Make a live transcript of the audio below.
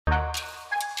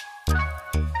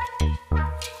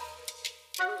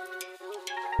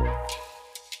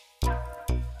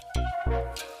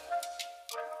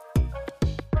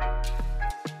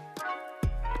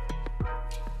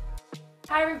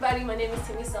name is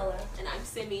Timmy Sola. And I'm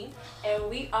Simi. And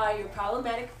we are your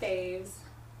problematic faves.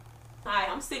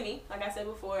 Hi, I'm Simi, like I said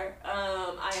before.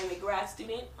 I am a grad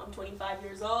student. I'm 25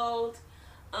 years old.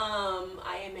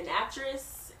 I am an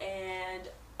actress, and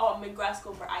I'm in grad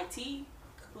school for IT.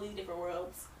 Completely different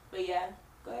worlds. But yeah,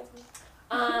 go ahead, Timmy.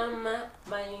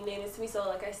 My name is Timmy Sola,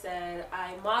 like I said.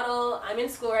 I model. I'm in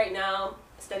school right now,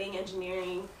 studying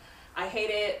engineering. I hate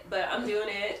it, but I'm doing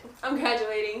it. I'm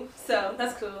graduating, so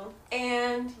that's cool.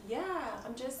 And yeah,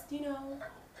 I'm just,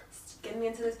 getting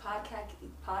into this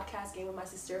podcast game with my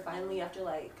sister finally after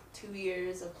like 2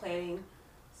 years of planning.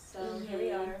 So here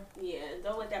we are. Yeah,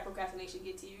 don't let that procrastination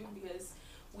get to you because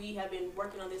we have been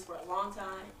working on this for a long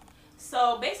time.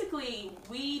 So basically,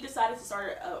 we decided to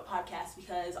start a podcast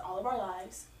because all of our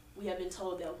lives we have been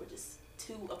told that we're just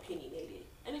too opinionated.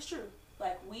 And it's true.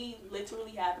 Like, we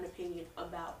literally have an opinion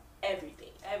about everything.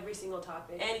 Every single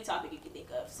topic. Any topic you can think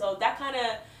of. So that kind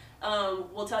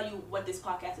of will tell you what this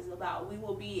podcast is about. We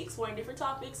will be exploring different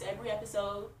topics every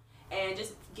episode and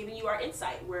just giving you our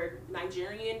insight. We're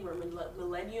Nigerian, we're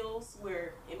millennials,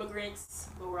 we're immigrants,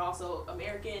 but we're also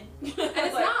American. And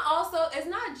it's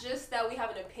not just that we have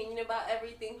an opinion about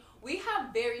everything. We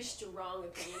have very strong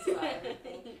opinions about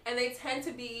everything. And they tend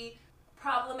to be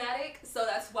problematic, so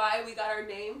that's why we got our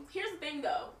name. Here's the thing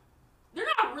though. They're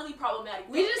not really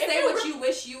problematic. We just say what you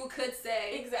wish you could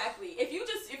say. Exactly. If you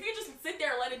just sit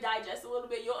there and let it digest a little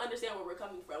bit, you'll understand where we're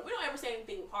coming from. We don't ever say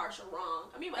anything harsh or wrong.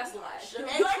 I mean, it might be harsh.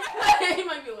 It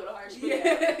might be a little harsh. But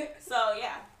yeah. So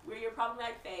yeah, we're your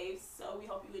problematic faves. So we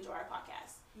hope you enjoy our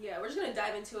podcast. Yeah, we're just gonna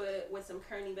dive into it with some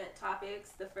current event topics.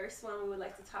 The first one we would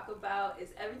like to talk about is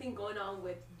everything going on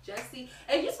with Jessie.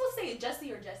 And you're supposed to say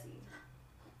Jessie or Jessie?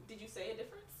 Did you say a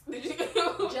difference? Did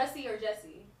you? Jessie or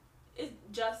Jessie? It's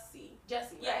Jessie.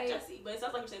 Jessie, Yeah, right? Jessie. But it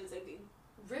sounds like you're saying the same thing.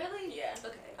 Really? Yeah.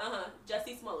 Okay.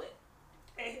 Jussie Smollett.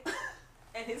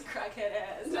 And his crackhead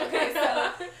ass. Okay,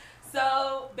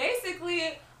 so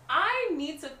basically, I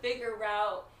need to figure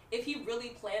out if he really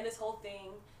planned this whole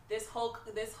thing, this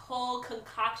whole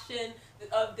concoction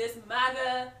of this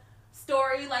MAGA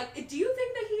story. Like, do you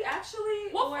think that he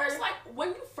actually? Well, first, like when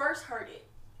you first heard it,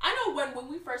 I know when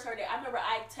we first heard it, I remember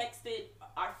I texted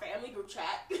our family group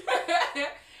chat.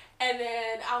 And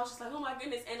then I was just like, oh my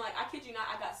goodness. And like, I kid you not,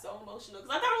 I got so emotional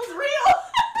because I thought it was real.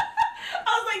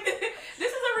 I was like, this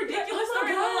is a ridiculous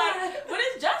story. But like, what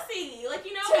is Jessie? Like,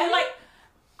 and like,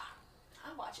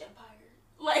 I watch Empire.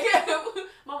 Like,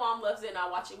 my mom loves it and I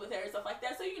watch it with her and stuff like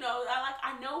that. So,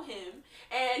 I know him.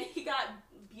 And he got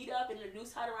beat up and a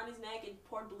noose tied around his neck and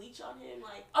poured bleach on him.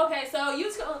 Like, okay, so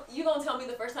you gonna tell me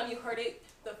the first time you heard it,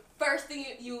 the first thing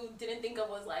you didn't think of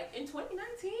was like in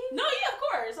 2019? No, yeah, of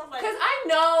course. I'm like, because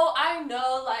I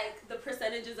know like the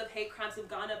percentages of hate crimes have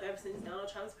gone up ever since Donald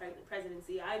Trump's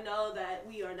presidency. I know that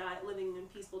we are not living in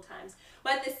peaceful times,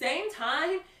 but at the same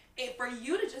time, for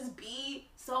you to just be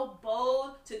so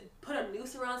bold to put a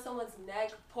noose around someone's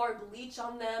neck, pour bleach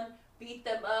on them, beat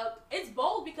them up. It's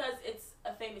bold because it's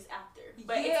a famous actor.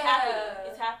 But yeah.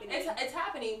 It's happening. It's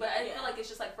happening, but I feel like it's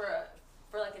just like for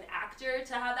like an actor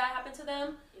to have that happen to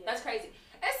them, that's crazy.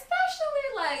 Especially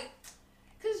like,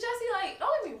 cause Jessie, like,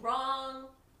 don't get me wrong,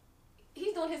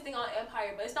 he's doing his thing on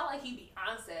Empire, but it's not like he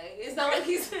Beyonce. It's not like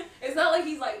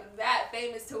he's like that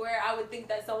famous to where I would think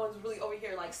that someone's really over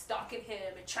here like stalking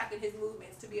him and tracking his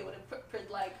movements to be able to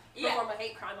perform a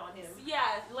hate crime on him. Yeah,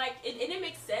 like it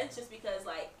makes sense just because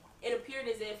like it appeared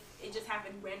as if it just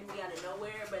happened randomly out of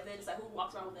nowhere, but then it's like who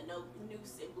walks around with a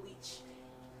noose and bleach,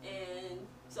 and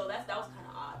so that was kind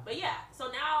of odd. But yeah, so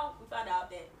now we found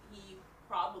out that he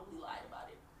probably lied about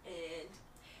it, and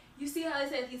you see how they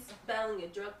said he's battling a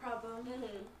drug problem?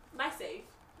 Mm-hmm. Nice save.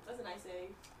 That's a nice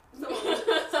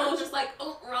save. Someone's just like,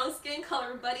 oh, wrong skin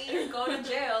color, buddy, you're going to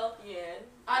jail. Yeah.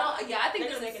 I think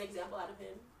they're gonna make an example out of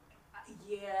him.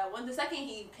 Yeah, the second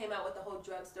he came out with the whole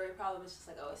drug story problem, it's just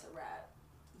like, oh, it's a wrap.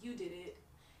 You did it.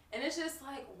 And it's just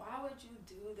like, why would you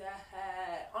do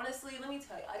that? Honestly, let me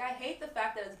tell you, like, I hate the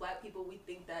fact that as black people, we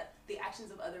think that the actions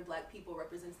of other black people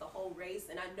represents the whole race,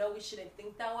 and I know we shouldn't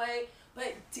think that way,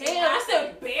 but damn, it's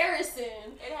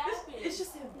embarrassing. It happens. It's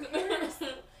just embarrassing.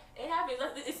 It happens.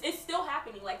 It's still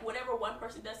happening. Like, whenever one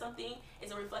person does something,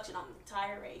 it's a reflection on the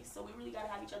entire race. So we really gotta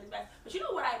have each other's back. But you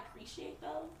know what I appreciate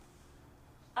though?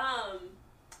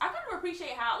 I kind of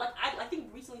appreciate how, like, I think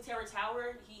recently Terrence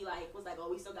Howard, he like was like, oh,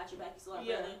 we still got your back, you still our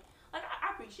brother. Like,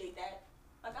 I appreciate that.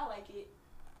 Like, I like it.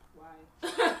 Why?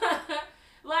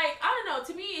 Like, I don't know.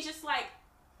 To me, it's just like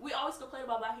we always complain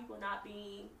about black people not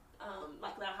being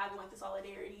like not having like the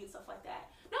solidarity and stuff like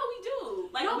that. No, we do.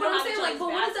 Like, no, but I'm saying like, but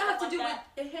what does that have to do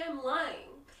with him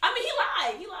lying? I mean,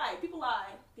 he lied. People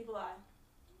lie.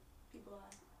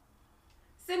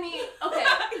 Simi, okay,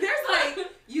 there's like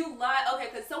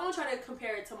everyone tried to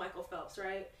compare it to Michael Phelps,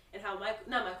 right? And how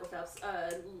Michael Phelps,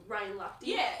 Ryan Lochte.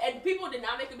 Yeah, and people did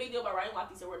not make a big deal about Ryan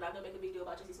Lochte, so we're not gonna make a big deal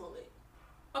about Jussie Smollett.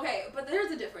 Okay, but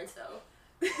there's a difference though.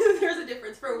 There's a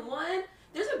difference. For one,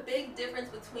 there's a big difference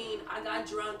between I got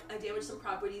drunk, I damaged some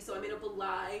property, so I made up a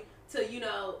lie, to, you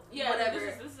know, whatever.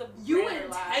 This is a you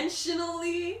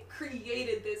intentionally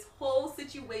created this whole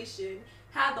situation,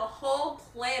 had the whole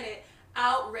planet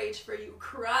outraged for you,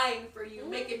 crying for you,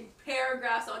 making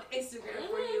paragraphs on Instagram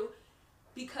for you,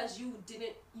 because you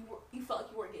felt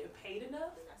like you weren't getting paid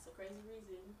enough. And that's a crazy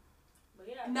reason. But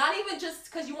yeah. Not even just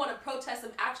because you want to protest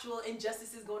some actual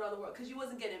injustices going on in the world, because you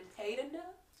wasn't getting paid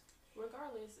enough.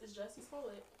 Regardless, it's Jussie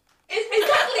Smollett.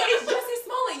 It's Jussie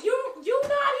Smollett. You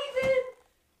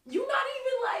not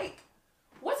even like,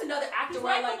 what's another actor He's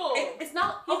where likable. like it's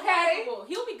not He's okay. likable.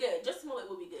 He'll be good. Jussie Smollett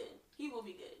will be good. He will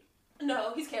be good.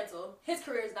 No, he's canceled. His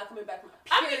career is not coming back from it.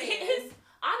 I mean,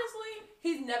 honestly,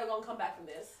 he's never gonna come back from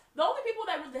this. The only people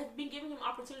that have been giving him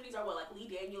opportunities are like Lee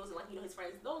Daniels and like his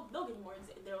friends. They'll give him more.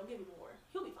 They'll give him more.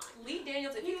 He'll be fine. Lee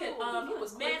Daniels, if he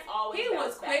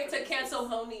was quick to cancel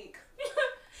Monique,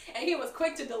 and he was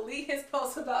quick to delete his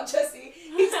posts about Jussie.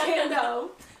 He's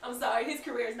canceled. I'm sorry, his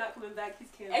career is not coming back. He's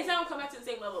canceled. It's not gonna come back to the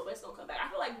same level, but it's gonna come back. I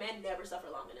feel like men never suffer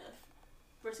long enough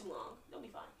for too long. They'll be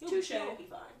fine. He'll be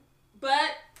fine.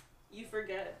 But you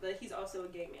forget that he's also a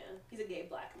gay man. He's a gay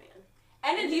black man.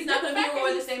 And then he's not going to be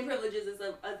rewarded the same privileges as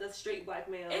a straight black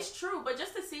male. It's true, but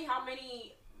just to see how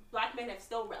many black men have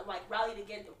still rallied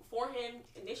again for him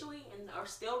initially and are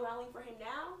still rallying for him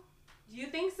now. Do you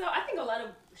think so? I think a lot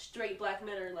of straight black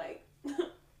men are like,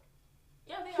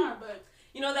 yeah, they are. But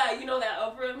you know that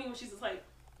Oprah meme when she's just like,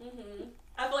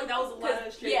 I feel like that was a lot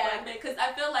of straight black men, because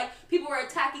I feel like people were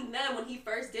attacking them when he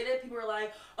first did it. People were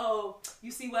like, oh,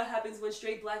 you see what happens when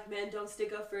straight black men don't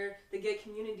stick up for the gay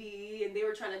community, and they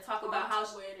were trying to talk about how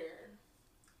Twitter.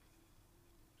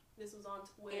 This was on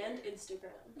Twitter and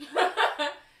Instagram.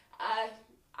 I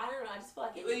don't know. I just feel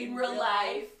like in real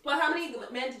life. Well, how many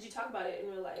men did you talk about it in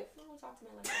real life? I don't talk to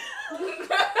men like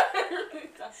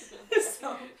that.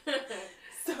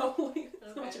 So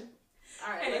okay.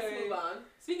 All right, anyway. Let's move on.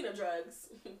 Speaking of drugs,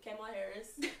 Kamala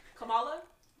Harris. Kamala?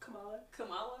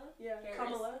 Yeah, Harris.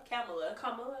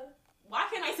 Kamala. Why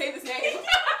can't I say this name?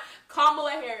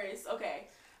 Kamala Harris. Okay.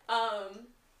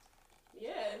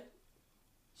 Yeah.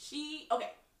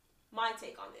 Okay. My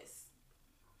take on this.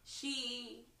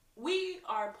 We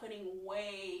are putting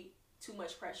way too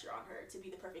much pressure on her to be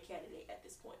the perfect candidate at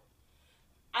this point.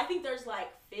 I think there's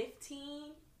like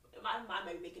 15. I might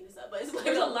be making this up, but it's like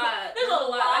there's a lot. There's a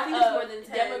lot. I think it's more than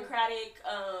 10 Democratic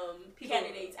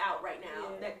candidates out right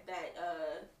now that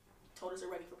told us they're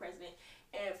running for president,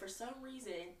 and for some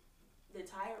reason,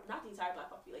 not the entire black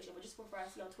population, but just what I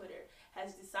see on Twitter,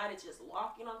 has decided to just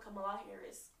lock in on Kamala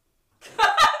Harris.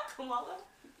 Kamala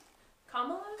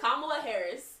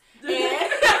Harris.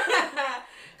 And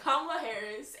Kamala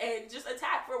Harris, and just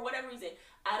attack for whatever reason.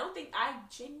 I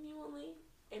genuinely,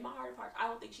 in my heart of hearts, I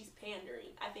don't think she's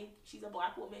pandering. I think she's a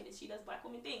black woman and she does black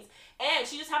woman things. And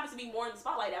she just happens to be more in the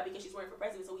spotlight now because she's running for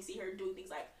president, so we see her doing things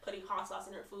like putting hot sauce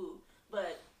in her food.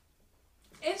 But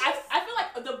I feel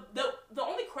like the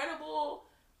only credible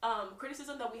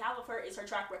criticism that we have of her is her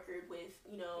track record with,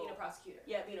 being a prosecutor.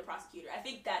 Yeah, being a prosecutor. I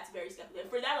think that's very skeptical. And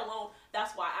for that alone,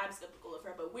 that's why I'm skeptical of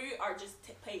her. But we are just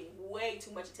paying way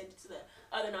too much attention to the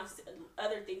other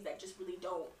things that just really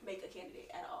don't make a candidate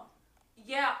at all.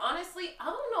 Yeah, honestly, I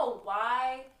don't know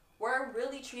why we're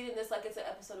really treating this like it's an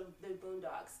episode of The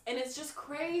Boondocks. And it's just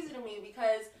crazy to me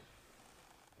because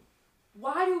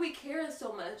why do we care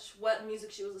so much what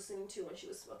music she was listening to when she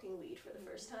was smoking weed for the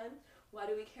first time? Why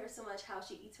do we care so much how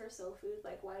she eats her soul food?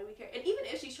 Like, why do we care? And even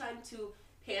if she's trying to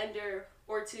pander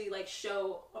or to, like,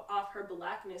 show off her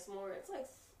blackness more, it's like,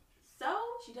 so?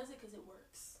 She does it because it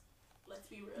works. Let's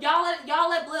be real. Y'all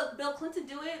let Bill Clinton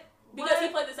do it? Because he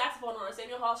played the saxophone on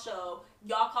Arsenio Hall show,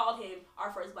 y'all called him our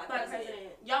first black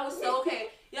president. Y'all was so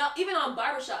okay. Y'all, even on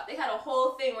Barbershop, they had a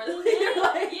whole thing where they were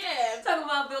like, talking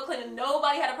about Bill Clinton.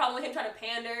 Nobody had a problem with him trying to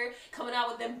pander, coming out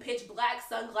with them pitch black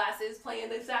sunglasses, playing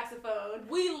the saxophone.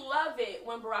 We love it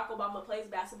when Barack Obama plays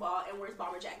basketball and wears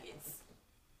bomber jackets.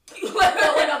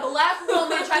 But when a black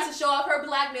woman tries to show off her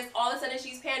blackness, all of a sudden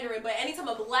she's pandering. But anytime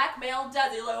a black male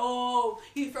does it, you're like, oh,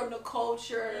 he's from the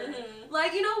culture. Mm-hmm.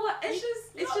 Like, you know what? It's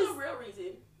just the real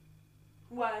reason.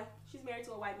 Why? She's married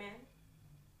to a white man.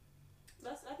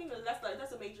 I think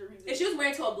that's a major reason. If she was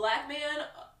married to a black man,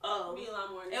 be a lot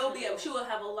more. She would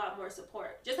have a lot more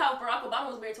support. Just how Barack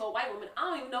Obama was married to a white woman, I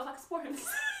don't even know if I could support him.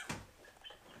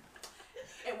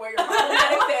 And wear your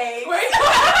problematic thing.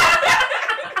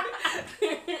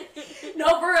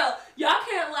 No, for real. Y'all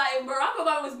can't lie. If Barack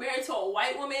Obama was married to a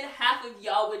white woman, half of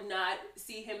y'all would not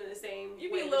see him in the same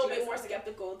You'd way be a little bit more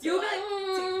skeptical. You'd be like,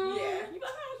 yeah. You'd be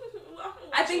like,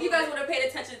 I think you guys would have paid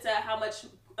attention to how much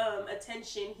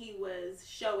attention he was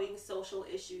showing social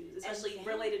issues, especially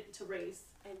related to race.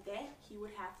 And then he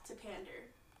would have to pander.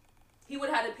 He would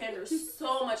have to pander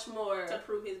so much more to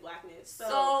prove his blackness.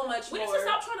 So much more. We need to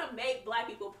stop trying to make black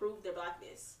people prove their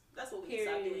blackness. That's what we need to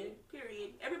stop doing.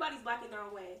 Period. Everybody's black in their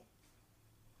own way.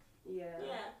 Yeah.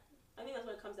 Yeah. I think that's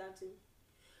what it comes down to.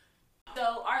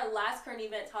 So our last current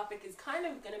event topic is kind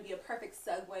of going to be a perfect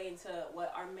segue into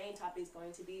what our main topic is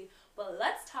going to be. But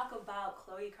let's talk about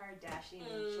Khloe Kardashian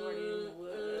and Jordyn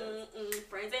Woods.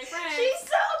 Friends ain't friends. She's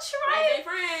so Friends trying. ain't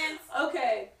friends.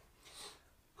 Okay.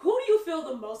 Who do you feel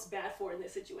the most bad for in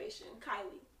this situation?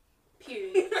 Kylie.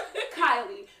 Period.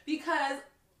 Kylie. Because,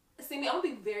 see me, I'm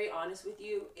going to be very honest with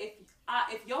you.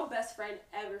 If your best friend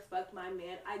ever fucked my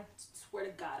man, I swear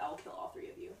to God, I'll kill all three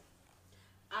of you.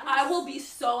 I will be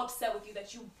so upset with you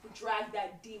that you dragged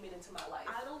that demon into my life.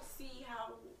 I don't see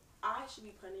how I should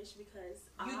be punished because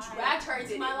you dragged her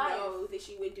into my life. I didn't know that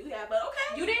she would do that, but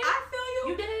okay. You did. I feel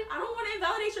you. You did. I don't want to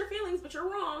invalidate your feelings, but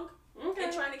you're wrong. Okay.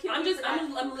 And trying to kill I'm me.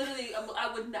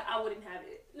 I wouldn't have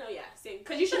it. No, yeah, same.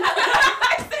 Because you should have.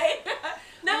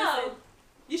 No. Listen.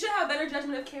 You should have better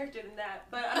judgment of character than that.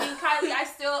 But I mean, Kylie,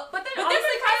 but then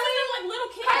honestly, Kylie, like little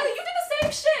kids. Kylie, you did the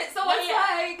same shit. So it's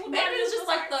like maybe it's just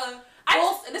like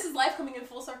this is life coming in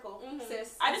full circle,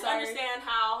 sis. I just understand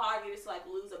how hard it is to like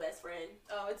lose a best friend.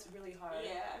 Oh, it's really hard.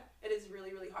 Yeah, it is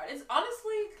really, really hard. It's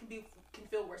honestly can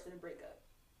feel worse than a breakup.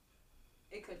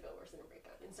 It could feel worse than a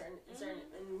breakup in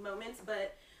certain moments,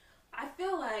 but I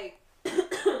feel like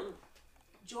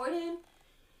Jordyn.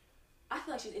 I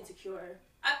feel like she's insecure.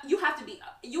 You have to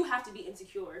be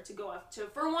insecure to go off to,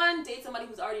 for one, date somebody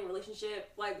who's already in a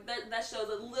relationship. Like that shows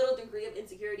a little degree of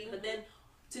insecurity, but then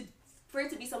for it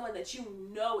to be someone that you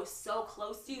know is so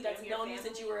close to you, that's known you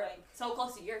since you were so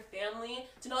close to your family,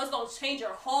 to know it's going to change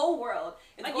your whole world.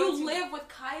 It's like you live with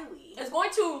Kylie. It's going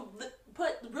to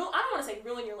I don't want to say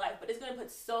ruin your life, but it's going to put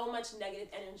so much negative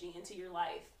energy into your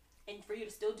life. And for you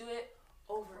to still do it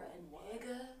over a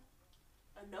nigga.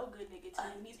 A no good nigga too.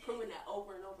 And he's proven that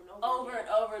over and over and over. Over and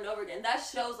over and over again. That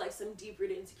shows like some deep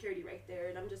rooted insecurity right there.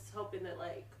 And I'm just hoping that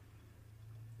like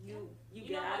you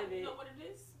get out of it. You know what it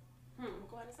is? I'm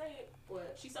go ahead and say it.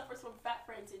 What? She suffers from fat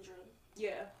friend syndrome.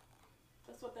 Yeah.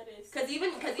 That's what that is. Cause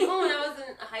even when I was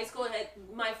in high school,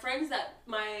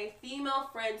 my female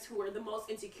friends who were the most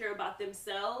insecure about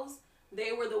themselves,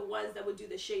 they were the ones that would do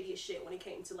the shadiest shit when it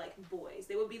came to like boys.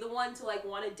 They would be the one to like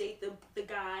want to date the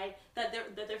guy that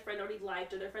their friend already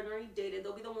liked or their friend already dated.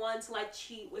 They'll be the one to like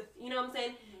cheat with, you know what I'm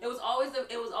saying? Mm-hmm. It was always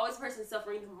the person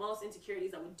suffering the most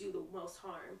insecurities that would do the most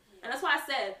harm. Mm-hmm. And that's why I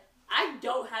said I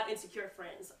don't have insecure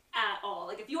friends at all.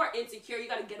 Like if you are insecure, you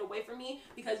gotta get away from me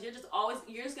because you're just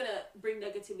gonna bring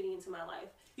negativity into my life.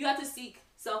 You have to seek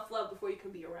self-love before you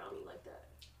can be around me like that.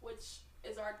 Which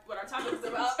is what our topic is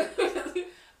about.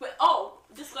 But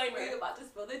disclaimer. We're about to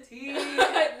spill the tea.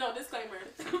 No, disclaimer.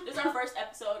 This is our first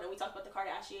episode and we talked about the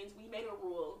Kardashians. We made a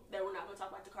rule that we're not gonna talk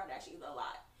about the Kardashians a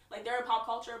lot. Like they're in pop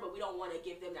culture, but we don't want to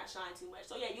give them that shine too much.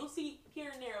 So yeah, you'll see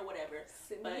here and there or whatever.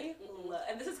 Sydney,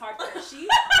 and this is hard for her. She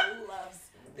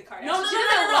loves the Kardashians. No, she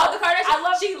doesn't love the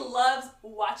Kardashians. She loves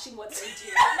watching what they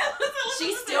do.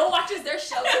 She still watches their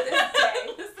show to this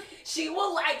day. She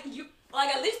will at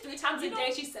least 3 times a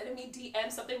day. She's sending me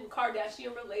DMs something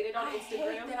Kardashian related on Instagram.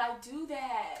 I hate that I do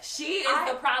that. She is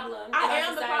the problem. I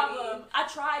am the problem. I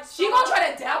tried. She won't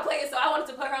try to downplay it, so I wanted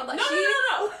to put her on like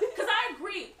no. Because I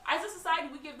agree. As a society,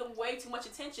 we give them way too much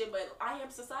attention, but I am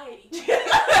society.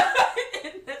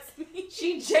 And that's me.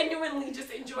 She genuinely just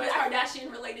enjoys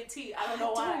Kardashian related tea. I don't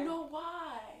know why.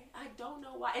 I don't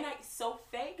know why. And it's so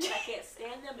fake and I can't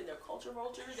stand them and they're culture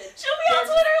vultures. And she'll be on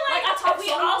Twitter like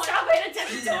we all stop paying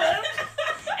attention to them.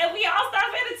 And we all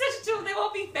stop paying attention to them. They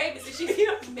won't be famous. And she's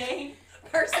the main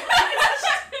person.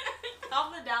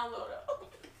 I'm gonna download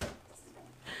them.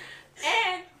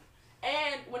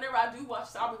 And whenever I do watch,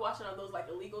 I'll be watching on those like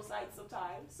illegal sites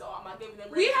sometimes. So I'm not giving them.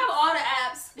 We have all the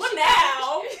apps. Well,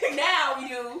 now we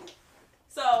do.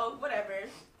 So whatever.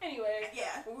 Anyway,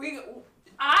 yeah.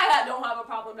 I don't have a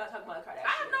problem not talking about Kardashians.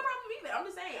 I have no problem either. I'm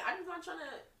just saying. I'm just not trying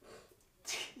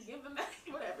to give them that.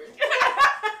 Whatever.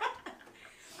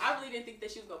 I really didn't think that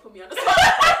she was gonna put me on the spot.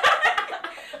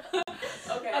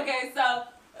 Okay. So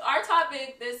our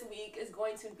topic this week is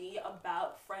going to be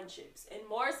about friendships, and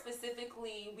more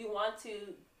specifically, we want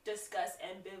to discuss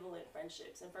ambivalent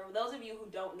friendships. And for those of you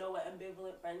who don't know what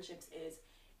ambivalent friendships is,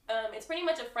 it's pretty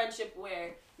much a friendship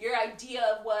where your idea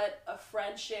of what a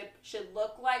friendship should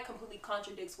look like completely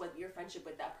contradicts what your friendship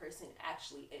with that person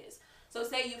actually is. So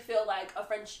say you feel like a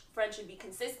friend should be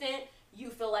consistent, you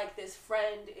feel like this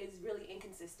friend is really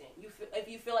inconsistent. If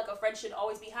you feel like a friend should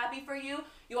always be happy for you,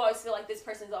 you always feel like this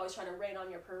person is always trying to rain on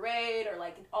your parade, or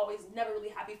like always never really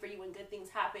happy for you when good things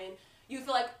happen. You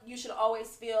feel like you should always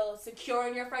feel secure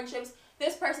in your friendships.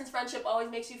 This person's friendship always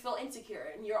makes you feel insecure,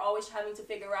 and you're always having to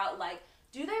figure out, like,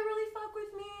 do they really fuck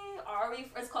with me? Are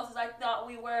we as close as I thought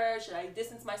we were? Should I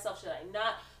distance myself? Should I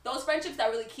not? Those friendships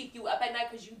that really keep you up at night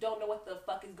because you don't know what the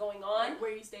fuck is going on.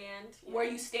 Where you stand. Yeah. Where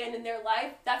you stand in their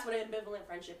life. That's what an ambivalent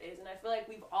friendship is. And I feel like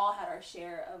we've all had our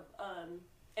share of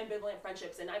ambivalent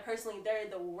friendships. And I personally, they're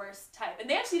the worst type. And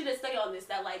they actually did a study on this,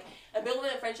 that like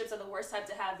ambivalent friendships are the worst type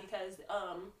to have because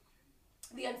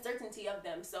the uncertainty of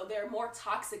them. So they're more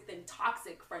toxic than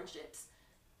toxic friendships.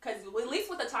 Because at least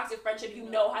with a toxic friendship, you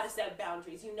know how to set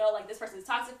boundaries. You know, like, this person is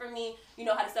toxic for me. You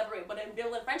know how to separate. But in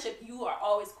ambivalent friendship, you are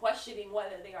always questioning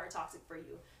whether they are toxic for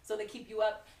you. So they keep you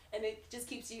up, and it just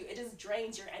keeps you, it just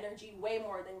drains your energy way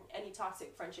more than any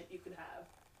toxic friendship you could have.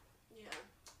 Yeah.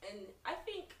 And I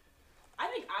think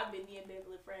I've been the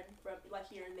ambivalent friend from, like,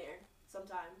 here and there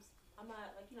sometimes. I'm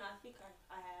not, like, I think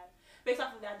I have, based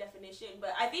off of that definition.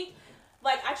 But I think,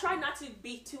 like, I try not to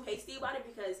be too hasty about it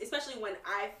because, especially when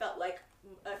I felt like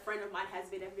a friend of mine has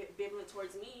been ambivalent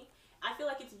towards me, I feel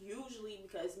like it's usually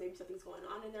because maybe something's going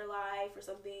on in their life or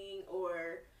something,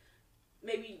 or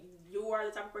maybe you are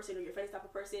the type of person or your friend's the type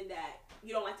of person that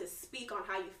you don't like to speak on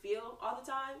how you feel all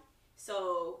the time.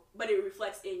 So, but it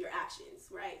reflects in your actions,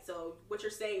 right? So what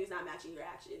you're saying is not matching your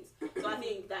actions. So I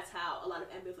think that's how a lot of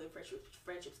ambivalent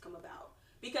friendships come about.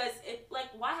 Because it, like,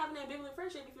 why have an ambivalent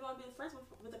friendship if you don't want to be friends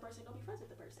with the person? Don't be friends with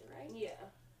the person, right? Yeah.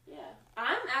 Yeah.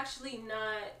 I'm actually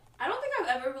not, I don't think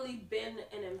I've ever really been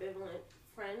an ambivalent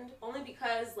friend, only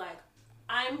because, like,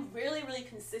 I'm really, really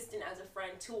consistent as a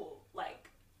friend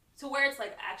to where it's,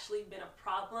 like, actually been a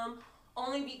problem,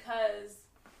 only because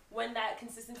when that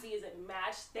consistency isn't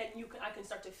matched, then I can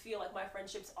start to feel like my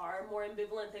friendships are more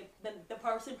ambivalent than the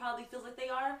person probably feels like they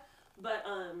are. But,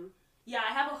 yeah,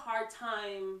 I have a hard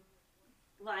time,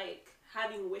 like,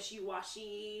 having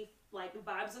wishy-washy, like,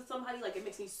 vibes with somebody. Like, it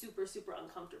makes me super, super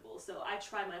uncomfortable. So I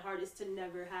try my hardest to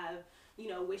never have,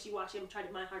 wishy-washy. I'm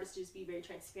trying my hardest to just be very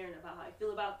transparent about how I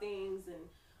feel about things and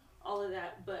all of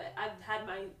that. But I've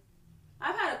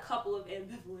had a couple of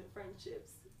ambivalent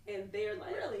friendships, and they're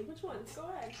like... Really? Which ones? Go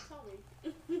ahead. Tell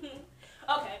me.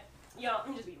 Okay. Yo, let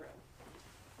me just be real.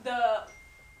 The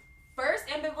first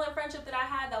ambivalent friendship that I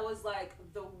had that was, like,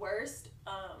 the worst,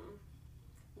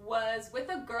 was with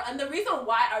a girl, and the reason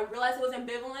why I realized it was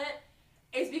ambivalent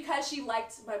is because she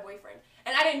liked my boyfriend,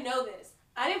 and I didn't know this.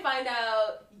 I didn't find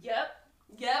out. Yep.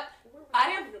 I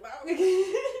didn't. About?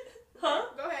 Huh?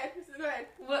 Go ahead.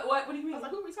 What do you mean? I was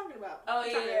like, who are we talking about? Oh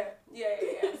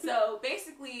yeah. So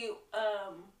basically,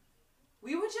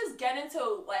 we would just get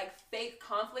into like fake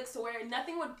conflicts to where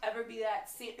nothing would ever be that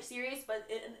serious, but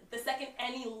the second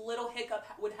any little hiccup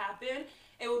would happen,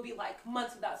 it would be like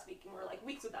months without speaking or like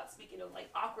weeks without speaking of like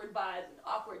awkward vibes and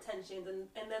awkward tensions,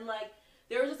 and then like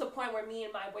there was just a point where me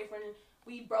and my boyfriend,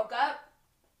 we broke up,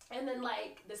 and then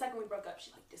like the second we broke up,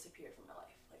 she like disappeared from my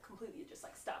life, like completely just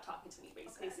like stopped talking to me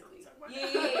basically.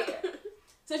 Yeah.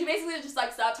 So she basically just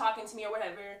like stopped talking to me or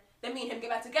whatever. Then me and him get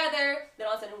back together. Then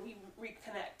all of a sudden we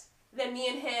reconnect. Then me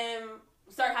and him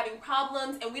start having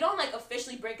problems, and we don't like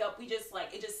officially break up. We just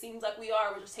like, it just seems like we're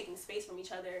just taking space from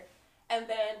each other. And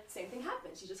then same thing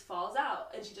happens. She just falls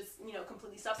out, and she just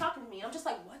completely stops talking to me. And I'm just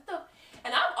like, what the?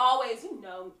 And I've always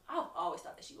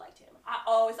thought that she liked him. I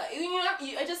always thought,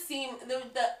 it just seemed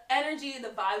the energy, the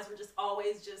vibes were just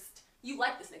always just, you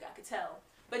like this nigga, I could tell.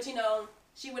 But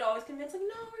she would always convince, like,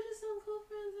 no, we're just so close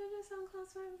friends. We're just so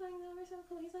close friends. Like, no, we're so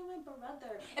cool. He's like my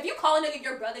brother. If you call a nigga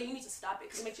your brother, you need to stop it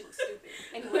because it makes you look stupid.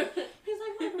 Anyway, he's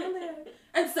like my brother.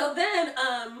 And so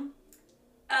then,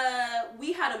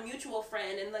 we had a mutual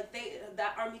friend, and like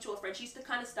our mutual friend, she used to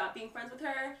kind of stop being friends with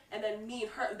her, and then me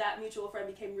and her, that mutual friend,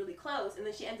 became really close. And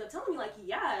then she ends up telling me, like,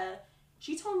 yeah,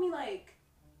 she told me like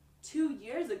 2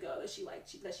 years ago that she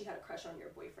had a crush on your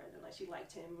boyfriend, and like she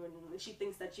liked him, and she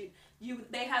thinks that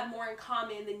they have more in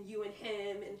common than you and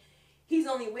him, and he's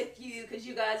only with you because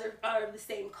you guys are of the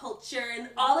same culture, and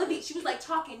all of these. She was like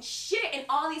talking shit and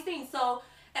all these things. So,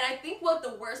 and I think what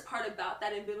the worst part about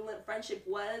that ambivalent friendship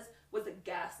was the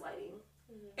gaslighting.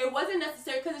 Mm-hmm. It wasn't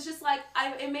necessary because it's just like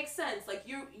it makes sense. Like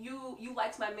you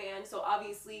liked my man, so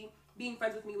obviously being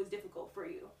friends with me was difficult for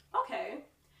you. Okay,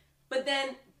 but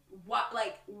then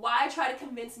why try to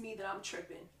convince me that I'm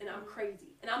tripping and I'm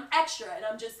crazy and I'm extra and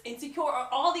I'm just insecure, or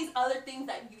all these other things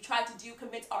that you tried to do,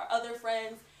 convince our other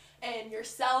friends and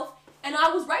yourself. And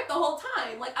I was right the whole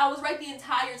time. Like, I was right the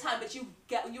entire time, but you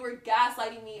were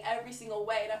gaslighting me every single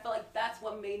way. And I feel like that's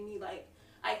what made me, like,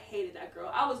 I hated that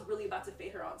girl. I was really about to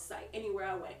fade her on sight anywhere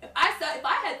I went.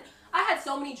 I had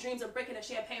so many dreams of breaking a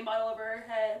champagne bottle over her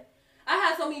head.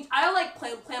 I like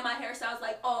plan my hairstyles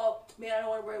like, oh man, I don't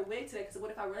want to wear a wig today because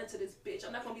what if I run into this bitch?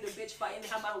 I'm not gonna be the bitch fighting and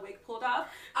have my wig pulled off.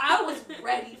 I was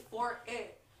ready for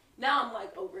it. Now I'm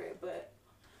like over it, but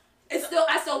I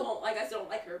still don't like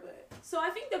her. But so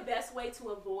I think the best way to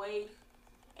avoid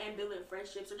ambivalent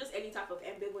friendships or just any type of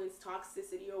ambivalence,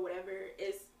 toxicity, or whatever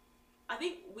is, I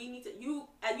think you need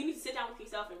to sit down with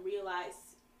yourself and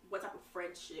realize what type of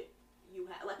friendship you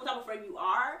have, like what type of friend you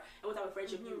are and what type of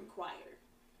friendship you require.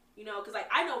 You know, because like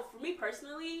I know for me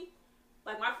personally,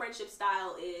 like my friendship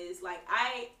style is like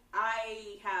I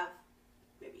have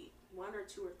maybe 1 or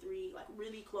 2 or 3 like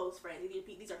really close friends.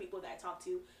 These are people that I talk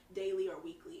to daily or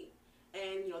weekly,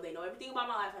 and you know they know everything about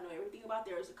my life. I know everything about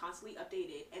theirs. They're constantly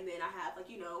updated, and then I have like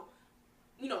you know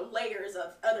layers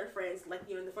of other friends like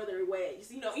in the further ways.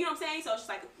 You know what I'm saying. So it's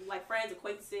just like friends,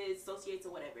 acquaintances, associates,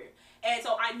 or whatever. And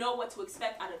so I know what to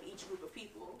expect out of each group of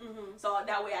people. So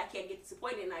that way I can't get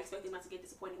disappointed, and I expect them not to get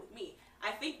disappointed with me.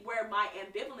 I think where my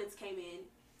ambivalence came in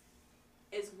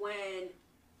is when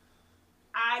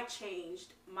I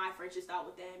changed my friendship style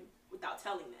with them without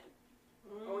telling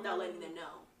them or without letting them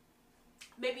know.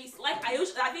 Maybe it's like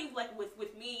I think like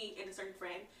with me and a certain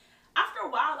friend, after a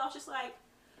while I was just like,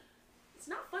 it's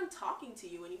not fun talking to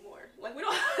you anymore. Like we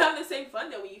don't have the same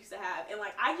fun that we used to have, and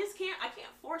like I can't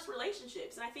force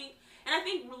relationships. And I think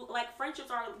like friendships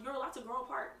you're allowed to grow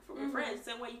apart from your friends,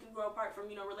 same way you can grow apart from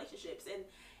relationships.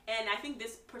 And I think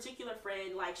this particular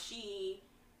friend, like she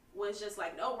was just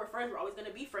like, no, we're friends. We're always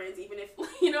gonna be friends, even if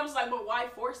I'm just like, but why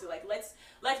force it? Like let's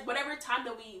whatever time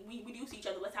that we do see each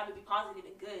other, let's have it be positive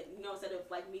and good. Instead of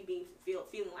like me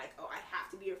feeling like, oh, I have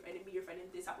to be your friend and be your friend in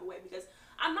this type of way because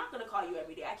I'm not gonna call you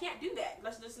every day. I can't do that.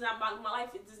 That's just not my life.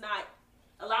 It does not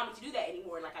allow me to do that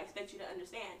anymore. Like I expect you to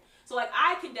understand. So like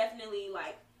I can definitely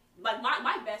like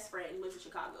my best friend lives in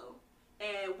Chicago,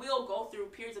 and we'll go through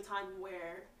periods of time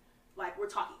where like we're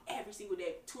talking every single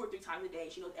day, 2 or 3 times a day.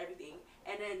 She knows everything.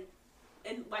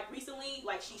 And like recently,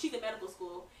 like she's in medical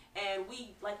school, and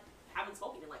we like haven't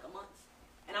spoken in like a month,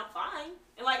 and I'm fine,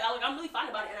 and like I'm really fine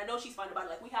about it, and I know she's fine about it.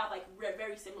 Like we have like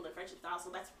very similar friendship styles,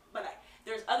 so but like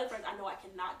there's other friends I know I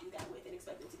cannot do that with and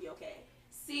expect them to be okay.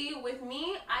 See, with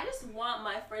me, I just want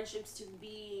my friendships to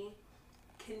be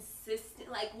consistent.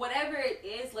 Like whatever it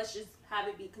is, let's just have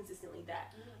it be consistently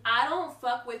that. I don't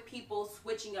fuck with people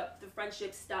switching up the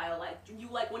friendship style. Like you,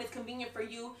 like when it's convenient for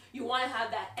you, you want to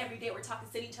have that every day. We're talking,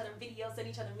 send each other videos, send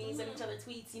each other memes, send each other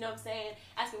tweets. You know what I'm saying?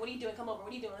 Ask me, what are you doing? Come over.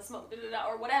 What are you doing? Let's smoke,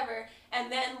 or whatever.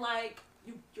 And then like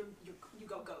you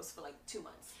go ghost for like 2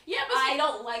 months. Yeah, but I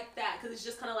don't like that because it's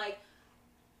just kind of like,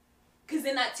 because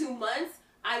in that 2 months,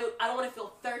 I don't want to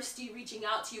feel thirsty reaching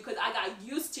out to you because I got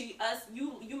used to us.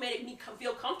 You made me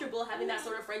feel comfortable having that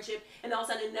sort of friendship, and all of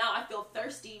a sudden now I feel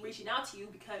thirsty reaching out to you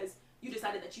because you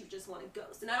decided that you just want to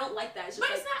ghost, and I don't like that. It's just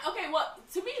but it's not okay. Well,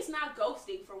 to me, it's not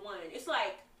ghosting for one. It's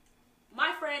like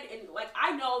my friend, and like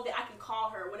I know that I can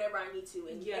call her whenever I need to,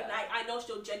 and I know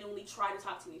she'll genuinely try to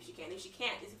talk to me if she can. If she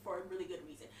can't, it's for a really good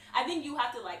reason. I think you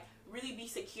have to like really be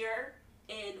secure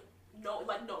and know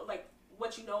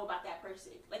what you know about that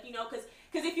person, like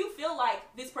because if you feel like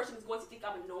this person is going to think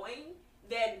I'm annoying,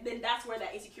 then that's where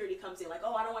that insecurity comes in. Like,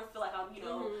 oh, I don't want to feel like I'm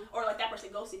or like that person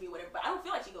ghosted me or whatever. But I don't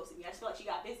feel like she ghosted me. I just feel like she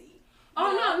got busy.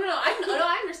 Oh no,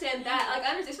 I understand that. Like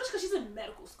I understand, especially because she's in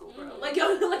medical school, bro. Like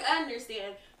like I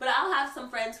understand, but I'll have some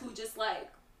friends who just like,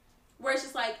 where it's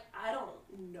just like, I don't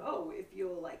know if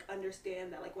you'll like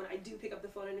understand that. Like when I do pick up the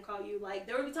phone and call you, like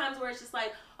there will be times where it's just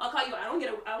like, I'll call you, I don't get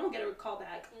a call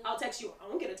back. I'll text you, I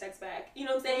won't get a text back. You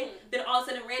know what I'm saying? Then all of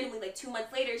a sudden, randomly, like 2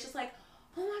 months later, it's just like,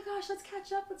 oh my gosh, let's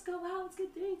catch up, let's go out, let's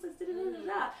get drinks, let's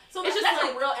da. So it's just that's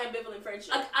like a real ambivalent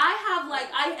friendship. Like I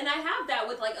have that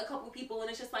with like a couple people, and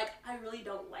it's just like I really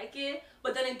don't like it.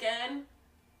 But then again,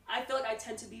 I feel like I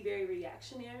tend to be very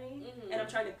reactionary, and I'm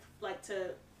trying to like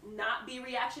to not be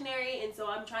reactionary, and so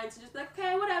I'm trying to just be like,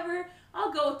 okay, whatever,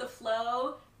 I'll go with the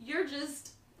flow. You're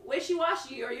just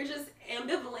wishy-washy, or you're just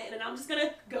ambivalent, and I'm just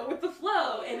gonna go with the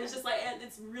flow. And it's just like, and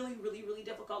it's really, really, really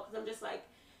difficult because I'm just like,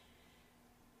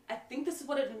 I think this is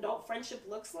what an adult friendship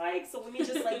looks like, so let me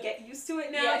just like get used to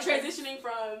it now. Yeah, transitioning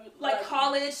from like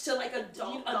college to like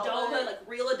adulthood, like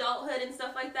real adulthood and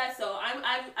stuff like that. So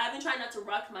I've been trying not to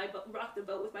rock the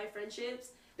boat with my friendships.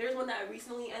 There's one that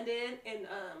recently ended, and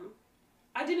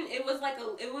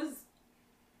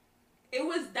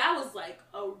that was like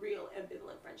a real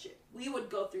ambivalent friendship. We would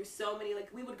go through so many, like,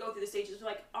 we would go through the stages of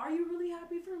like, are you really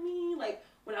happy for me? Like,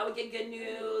 when I would get good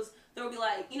news, there would be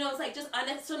like, you know, it's like just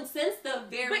unnecessary since the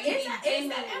very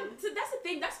beginning. So that's the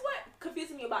thing. That's what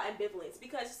confuses me about ambivalence,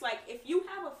 because it's like, if you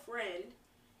have a friend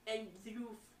and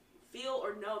you feel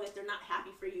or know that they're not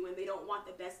happy for you and they don't want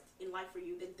the best in life for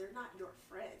you, then they're not your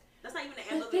friend. That's not even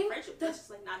an ambivalent friendship. That's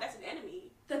just like, nah, that's an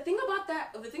enemy. The thing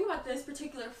about this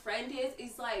particular friend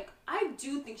is like, I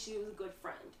do think she was a good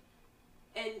friend.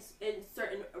 In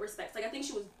certain respects. Like, I think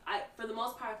for the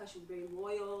most part, I thought she was very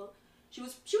loyal. She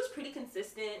was pretty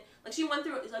consistent. Like, she went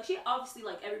through, like, she obviously,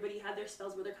 like, everybody had their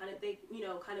spells where they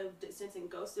kind of distanced and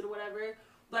ghosted or whatever.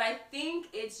 But I think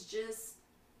it's just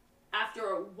after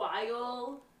a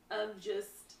while of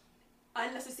just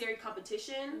unnecessary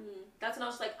competition, that's when I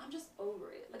was like, I'm just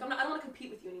over it. Like, I don't want to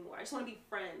compete with you anymore. I just want to be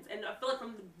friends. And I feel like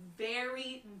from the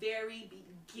very, very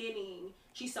beginning,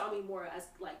 she saw me more as,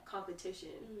 like, competition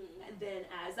than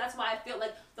as, that's why I feel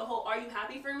like the whole, are you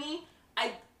happy for me?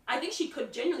 I think she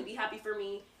could genuinely be happy for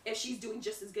me if she's doing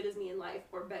just as good as me in life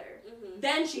or better.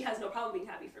 Then she has no problem being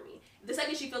happy for me. The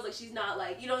second she feels like she's not,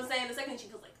 like, you know what I'm saying? The second she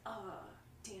feels like,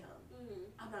 damn,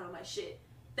 I'm not on my shit.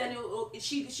 Then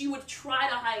she would try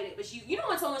to hide it, but you know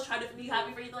when someone's trying to be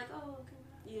happy for you, they're like, oh, okay.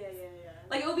 Yeah.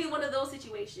 Like, it would be one of those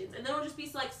situations, and then it would just be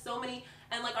like so many,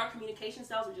 and like our communication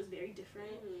styles were just very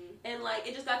different, and like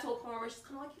it just got to a point where it's just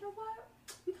kind of like, you know what,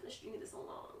 we kind of stringed this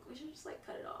along. We should just like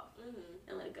cut it off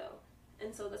and let it go.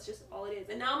 And so that's just all it is.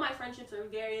 And now my friendships are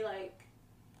very like,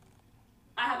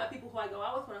 I have my people who I go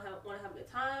out with when I want to have a good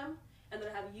time, and then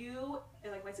I have you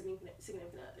and like my significant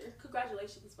other.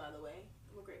 Congratulations, by the way.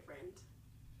 I'm a great friend.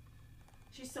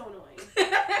 She's so annoying.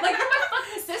 Like, you're my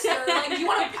fucking sister. Like, do you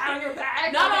want to pat on your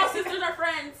back? Not all sisters are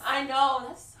friends. I know.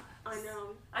 That sucks.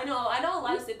 I know a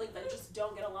lot of siblings that just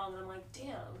don't get along, and I'm like,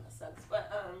 damn, that sucks. But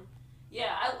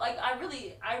yeah, I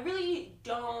really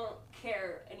don't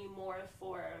care anymore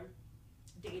for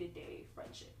day-to-day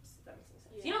friendships, if that makes any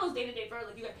sense. Yeah. You know those day-to-day friends,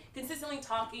 like, you guys consistently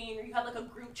talking, or you have like a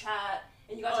group chat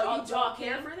and you guys are all talking.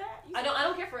 Care for that? I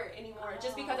don't care for it anymore,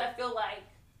 just because I feel like,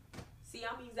 see,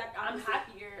 I'm the exact opposite.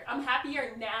 I'm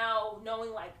happier now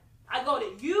knowing, like, I go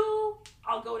to you,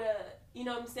 I'll go to, you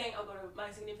know what I'm saying, I'll go to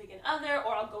my significant other,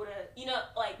 or I'll go to, you know,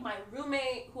 like, my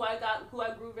roommate who I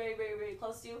grew very, very, very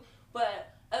close to.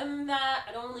 But other than that,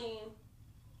 I don't really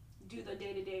do the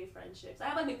day-to-day friendships. I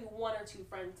have like maybe one or two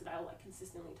friends that I will like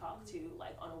consistently talk to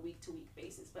like on a week-to-week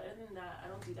basis, but other than that, I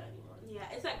don't do that anymore. Yeah,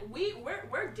 it's like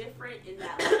we're different in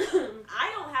that. Like,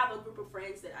 I don't have a group of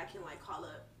friends that I can like call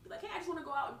up, be like, hey, I just want to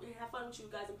go out and have fun with you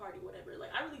guys and party, whatever.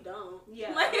 Like, I really don't.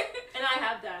 Yeah, like, and I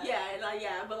have that. Yeah,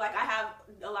 and but like I have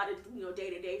a lot of, you know,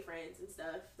 day-to-day friends and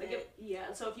stuff. Like,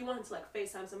 yeah, so if you wanted to like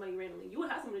FaceTime somebody randomly, you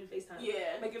would have somebody to FaceTime.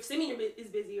 Yeah, like if Simeon is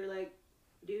busy, or like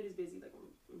dude is busy, like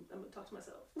I'm gonna talk to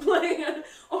myself. Like,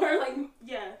 or like,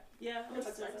 yeah, I'm gonna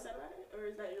talk to myself about it, or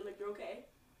is that like you're okay?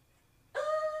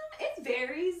 It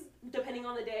varies depending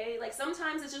on the day. Like,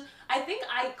 sometimes it's just, I think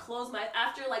I close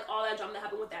after like all that drama that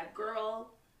happened with that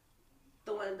girl,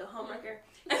 the homewrecker,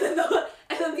 and then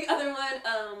the other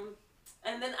one,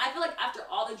 and then I feel like after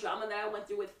all the drama that I went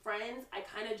through with friends, I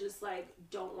kind of just like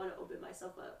don't want to open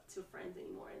myself up to friends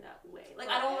anymore in that way. Like,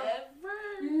 I don't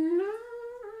ever. No.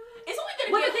 It's only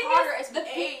But gonna get harder as the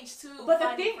age too. But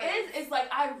the thing is like,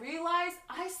 I realize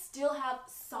I still have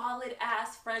solid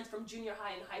ass friends from junior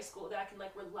high and high school that I can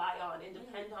like rely on and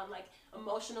depend on, like,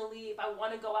 emotionally. If I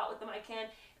want to go out with them, I can.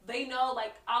 They know,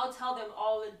 like, I'll tell them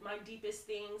all of my deepest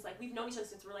things. Like, we've known each other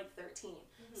since we're like 13.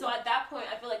 So at that point,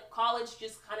 I feel like college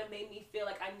just kind of made me feel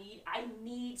like I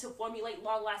need to formulate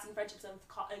long lasting friendships in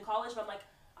college. But I'm like,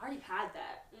 I already had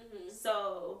that.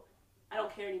 So I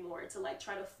don't care anymore to like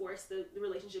try to force the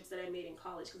relationships that I made in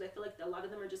college, because I feel like a lot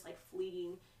of them are just like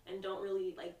fleeting and don't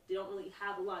really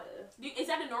have a lot of. Is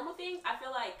that a normal thing? I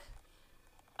feel like,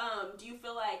 do you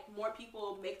feel like more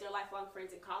people make their lifelong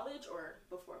friends in college or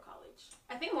before college?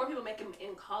 I think more people make them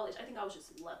in college. I think I was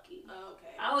just lucky. Oh,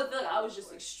 okay. I would feel like I was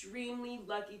just extremely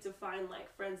lucky to find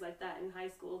like friends like that in high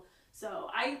school. So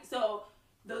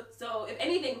if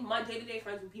anything, my day-to-day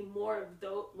friends would be more of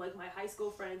those, like my high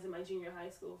school friends and my junior high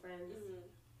school friends,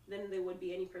 than they would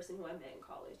be any person who I met in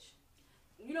college.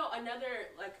 You know, another,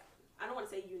 like, I don't want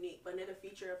to say unique, but another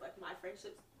feature of like my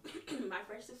friendship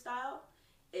style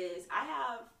is I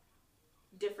have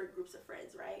different groups of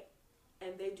friends, right?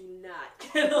 And they do not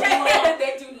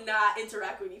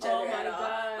interact with each other at all.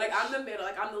 Gosh. Like, I'm the middle,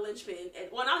 like I'm the linchpin, and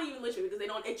well, not even linchpin, because they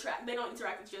don't interact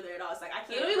with each other at all. It's like I can't.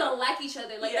 They don't even like each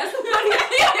other. Like, yeah. that's the funny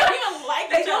thing. They don't even like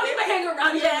each other. They don't even hang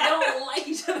around each other. They don't like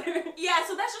each other. Yeah,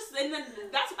 so that's just, and then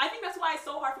I think that's why it's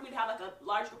so hard for me to have like a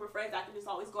large group of friends. friends I can just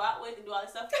always go out with and do all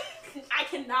this stuff. I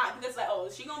cannot, because like, oh,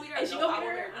 is she gonna be there? Is she gonna be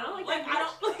there? I don't like that.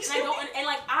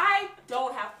 I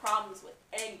don't have problems with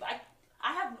anybody.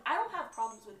 I don't have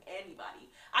problems with anybody.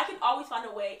 I can always find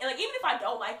a way, and like even if I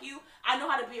don't like you, I know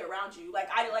how to be around you. Like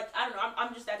I don't know.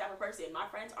 I'm just that type of person. My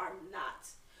friends are not.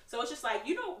 So it's just like,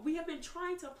 you know, we have been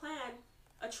trying to plan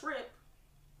a trip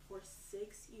for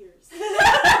 6 years.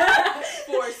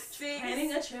 For 6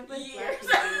 planning a trip with years.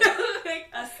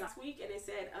 Like, last week, and it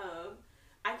said,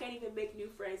 I can't even make new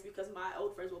friends because my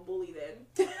old friends will bully them.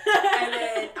 And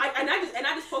then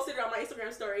I just posted it on my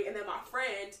Instagram story, and then my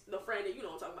friend, the friend that you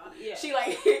know what I'm talking about, yeah.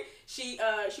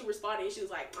 she responded, and she was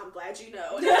like, I'm glad you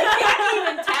know. And I can't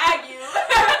even tag you.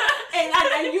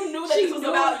 and you knew that this was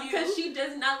about you. Because she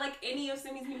does not like any of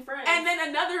Simi's new friends. And then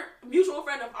another mutual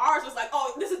friend of ours was like,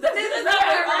 oh, this is her,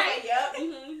 right? Yep.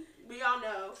 Mm-hmm. We all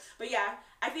know. But yeah,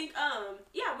 I think,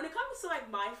 when it comes to like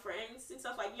my friends and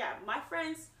stuff, like, yeah, my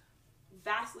friends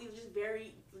vastly they're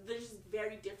just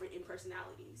very different in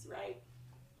personalities, right?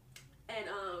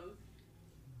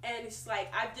 And it's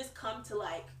like I've just come to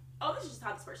like, oh, this is just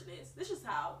how this person is. This is just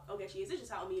how she is. This is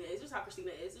just how Amina is. This is how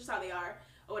Christina is. This is how they are,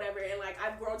 or whatever. And like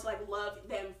I've grown to like love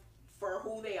them for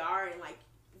who they are, and like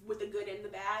with the good and the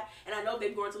bad. And I know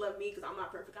they've grown to love me because I'm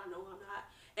not perfect. I know I'm not.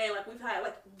 And like we've had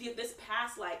like this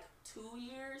past like 2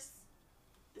 years,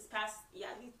 these past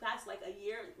like a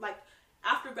year, like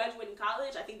after graduating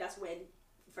college, I think that's when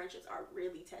friendships are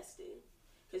really tested,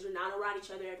 because you're not around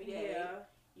each other every day. Yeah.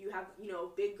 You have, you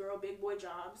know, big girl, big boy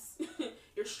jobs.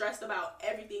 You're stressed about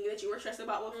everything that you were stressed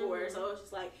about before. Mm-hmm. So it's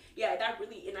just like, yeah, that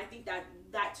really, and I think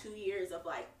that 2 years of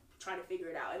like trying to figure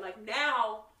it out, and like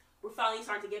now we're finally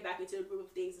starting to get back into a group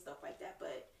of things and stuff like that.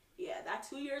 But yeah, that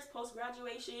 2 years post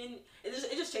graduation, it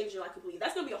just changes your life completely.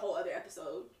 That's gonna be a whole other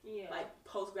episode. Yeah. Like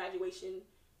post graduation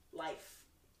life.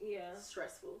 Yeah.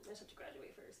 Stressful. I just have to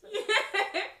graduate first.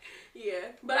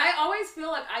 Yeah. But I always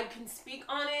feel like I can speak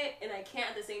on it and I can't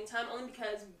at the same time, only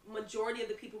because majority of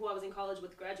the people who I was in college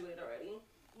with graduated already.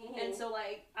 Mm-hmm. And so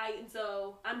like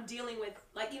I'm dealing with,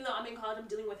 like, even though I'm in college, I'm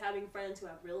dealing with having friends who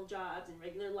have real jobs and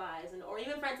regular lives, and or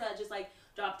even friends that just like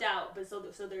dropped out, but so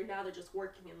they're just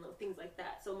working and things like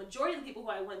that. So majority of the people who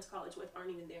I went to college with aren't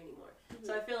even there anymore. Mm-hmm.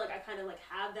 So I feel like I kind of like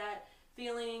have that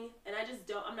feeling, and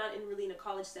I'm not really in a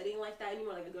college setting like that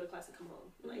anymore. Like I go to class and come home.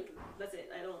 Like that's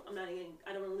it. I don't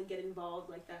really get involved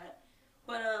like that.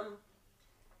 But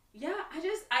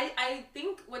I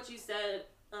think what you said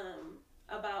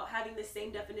about having the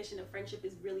same definition of friendship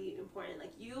is really important.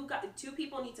 Like two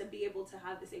people need to be able to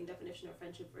have the same definition of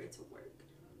friendship for it to work.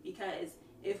 Because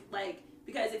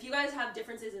if you guys have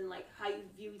differences in like how you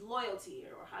view loyalty,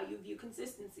 or how you view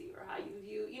consistency, or how you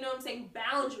view, you know what I'm saying,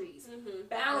 boundaries.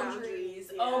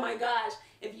 Yeah. Oh my gosh.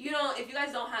 If you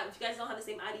guys don't have the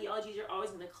same ideologies, you're always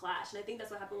gonna clash. And I think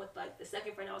that's what happened with like the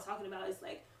second friend I was talking about, is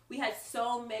like we had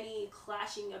so many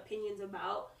clashing opinions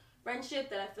about friendship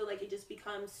that I feel like it just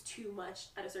becomes too much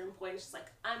at a certain point. It's just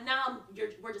like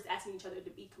we're just asking each other to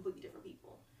be completely different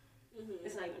people. Mm-hmm.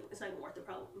 It's not even worth the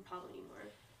problem anymore.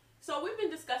 So we've been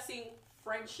discussing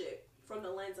friendship from the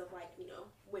lens of like, you know,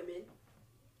 women.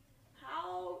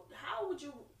 How would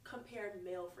you compare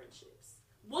male friendships?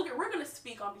 We're gonna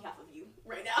speak on behalf of you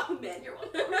right now, men. You're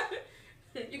welcome.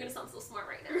 You're gonna sound so smart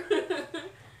right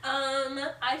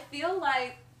now. I feel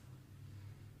like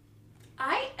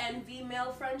I envy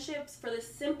male friendships for the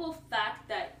simple fact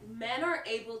that men are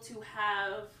able to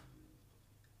have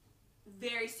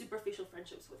very superficial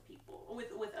friendships with people,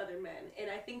 with other men,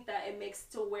 and I think that it makes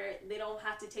to where they don't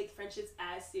have to take friendships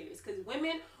as serious, because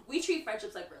women, we treat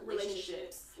friendships like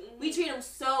relationships. Mm-hmm. We treat them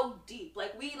so deep,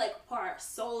 like we like pour our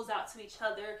souls out to each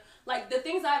other. Like the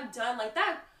things I've done like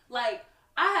that, like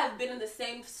I have been in the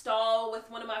same stall with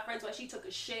one of my friends while she took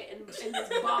a shit and was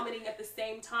vomiting at the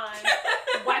same time,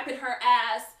 wiping her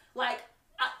ass. Like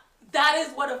that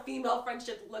is what a female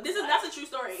friendship looks like. That's a true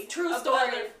story. True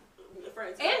story.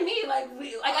 Friends, and me, like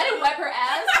I didn't wipe her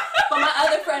ass, but my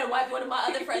other friend wiped one of my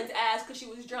other friend's ass because she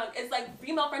was drunk. It's like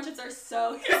female friendships are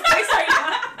so yeah,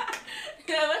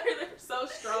 they're so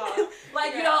strong.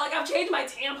 Like, you know, like I've changed my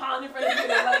tampon in front of you.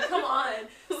 Like, come on.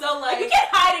 So like you can't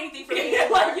hide anything from me.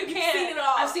 Like you can't. You've seen it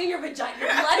all. I've seen your vagina, your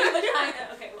bloody vagina.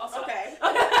 Okay, well, okay.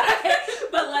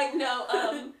 But like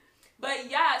no, but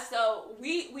yeah, so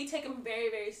we take them very,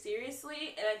 very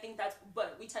seriously, and I think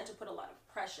but we tend to put a lot of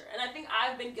pressure, and I think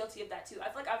I've been guilty of that too. I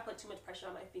feel like I've put too much pressure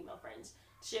on my female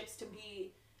friendships to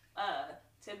be,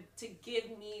 to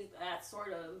give me that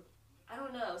sort of, I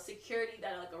don't know, security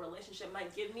that like a relationship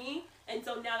might give me, and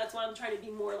so now that's why I'm trying to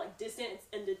be more like distant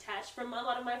and detached from a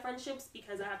lot of my friendships,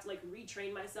 because I have to like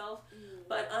retrain myself.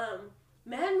 But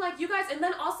men, like, you guys, and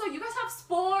then also, you guys have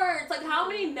sports. Like, how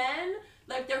many men,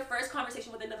 like, their first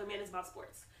conversation with another man is about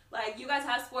sports? Like, you guys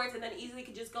have sports and then easily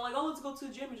could just go, like, oh, let's go to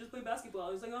the gym and just play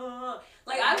basketball. It's like,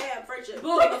 Like, friendship.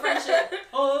 Boom, a friendship.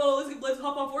 Let's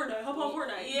hop on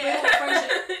Fortnite. Yeah.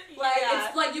 Friendship. Like,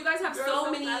 it's like, you guys have Girls so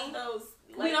don't many. have those.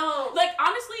 We don't. Like,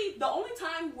 honestly, the only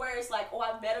time where it's like, oh,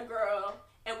 I met a girl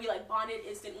and we, like, bonded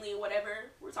instantly and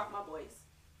whatever, we're talking about boys.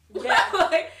 Yeah.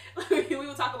 Like, we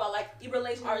would talk about, like,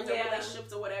 our Yeah.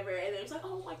 relationships or whatever, and then it's like,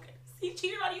 oh my goodness, he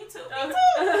cheated on you too. Oh. Me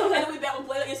too. And then we bet and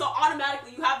play, and so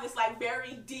automatically you have this, like,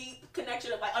 very deep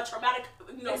connection of, like, a traumatic,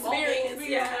 experience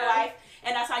in your life,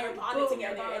 and that's how you're bonded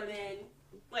together. And then,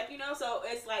 like, so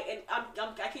it's like, and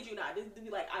I kid you not, this would be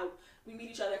like, we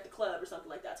meet each other at the club or something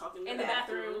like that, talking in the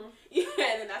bathroom. Yeah,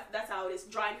 and then that's how it is,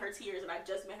 drying her tears, and I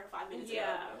just met her 5 minutes ago.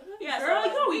 Yeah, girl,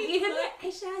 so, we need him.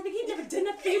 Aisha, I think he never did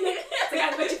nothing for you.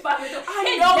 Like, I met you 5 minutes ago.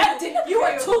 I know you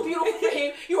are too beautiful for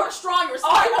him. You are strong. You're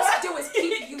smart. All he wants to do is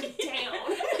keep you down.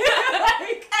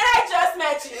 And I just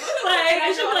met you. Like,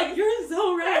 I should be like, you're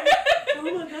so right. Oh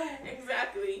my god.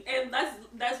 Exactly. And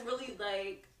that's really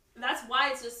like, that's why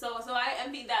it's just so I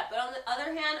envy that. But on the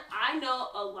other hand, I know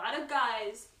a lot of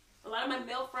guys. A lot of my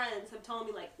male friends have told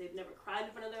me, like, they've never cried in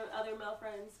front of their other male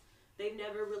friends. They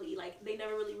never really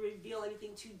reveal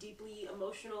anything too deeply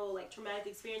emotional, like, traumatic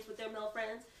experience with their male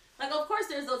friends. Like, of course,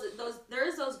 there's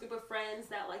those group of friends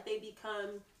that, like, they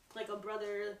become, like, a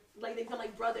brother, like, they become,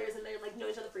 like, brothers, and they're, like, know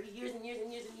each other for years and years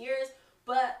and years and years.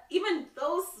 But even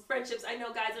those friendships, I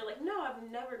know guys are like, no,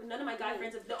 none of my guy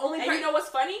friends have, the only And you know what's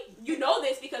funny? You know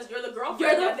this because you're the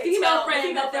girlfriend. You're the female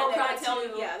friend that they'll cry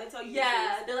to. Yeah, they tell you.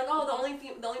 Yeah, they're like, oh,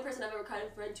 the only person I've ever cried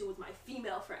a friend to was my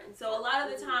female friend. So a lot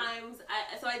of the times,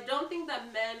 I don't think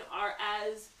that men are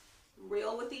as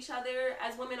real with each other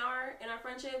as women are in our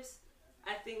friendships.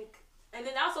 I think, and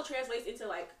then that also translates into,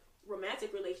 like,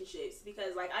 romantic relationships,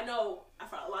 because, like, I know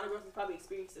a lot of girls have probably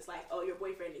experienced this, like, oh, your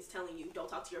boyfriend is telling you don't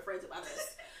talk to your friends about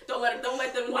this. don't let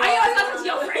them know. Why you always talking to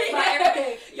your friends about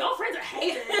everything? Your friends are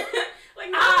haters.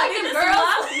 Like, no, they just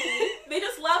love me. They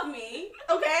just love me,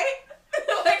 okay?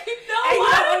 Like, no, and you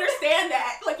don't understand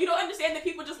that. Like, you don't understand that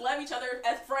people just love each other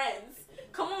as friends.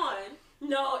 Come on.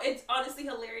 No, it's honestly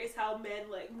hilarious how men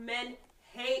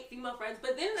hate female friends,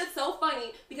 but then it's so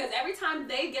funny because every time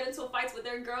they get into fights with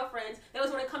their girlfriends, they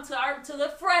always want to come to the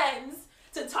friends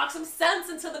to talk some sense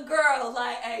into the girl.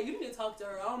 Like, hey, you need to talk to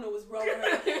her. I don't know what's wrong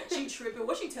with her. She tripping.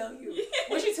 What she tell you?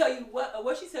 What she tell you?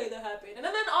 What she tell you that happened? And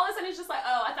then all of a sudden it's just like,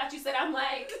 oh, I thought you said I'm,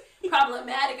 like,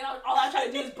 problematic, and all I'm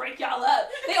trying to do is break y'all up.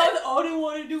 All they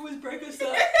want to do is break us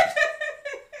up.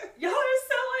 Y'all are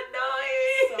so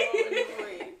annoying. So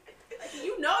annoying.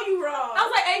 You know you wrong. I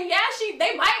was like, and yeah,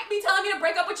 they might be telling me to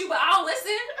break up with you, but I don't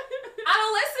listen. I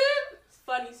don't listen.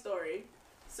 Funny story.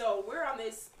 So we're on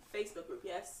this Facebook group,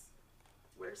 yes.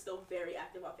 We're still very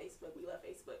active on Facebook. We love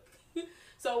Facebook.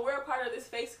 So we're a part of this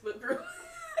Facebook group.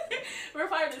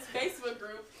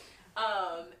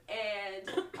 And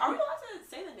are we allowed to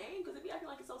say the name? Because it'd be acting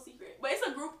like it's so secret. But it's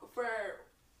a group for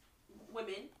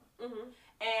women. Mm-hmm.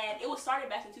 And it was started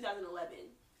back in 2011.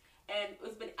 And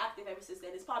it's been active ever since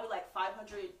then. It's probably like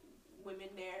 500 women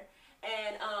there.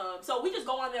 And so we just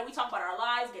go on there, we talk about our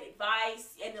lives, get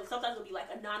advice, and then sometimes it'll be like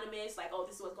anonymous, like, oh,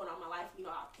 this is what's going on in my life,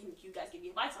 can you guys give me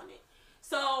advice on it?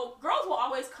 So girls will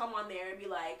always come on there and be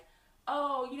like,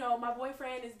 oh, my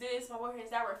boyfriend is this, my boyfriend is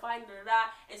that, we're fighting, and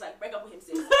it's like, break up with him,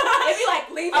 sis. It'd be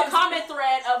like a comment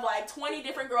thread of like 20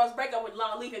 different girls, break up with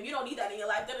Lon, leave him, you don't need that in your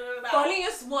life.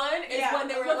 Funniest one is when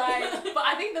they were like, but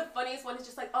I think the funniest one is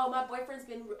just like, oh, my boyfriend's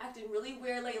been acting really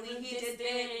weird lately,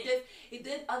 he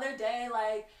did other day,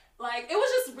 like, it was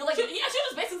just really... She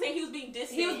was basically saying he was being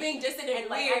distant. He was being distant and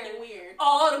like, weird. acting weird.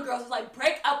 All the girls was like,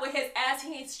 break up with his ass.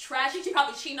 He ain't trash. He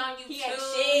probably cheating on you, he too. Ain't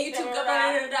shit, you too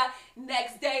good.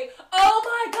 Next day, oh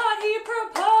my God, he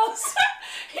proposed.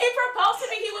 He proposed to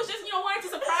me. He was just, wanting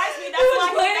to surprise me. That's he was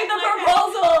why planning the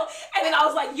proposal. And then I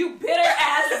was like, you bitter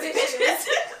ass bitches.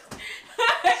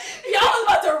 Y'all was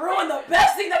about to ruin the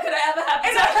best thing that could have ever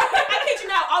happened. I kid you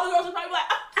not, all the girls were probably like,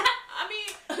 I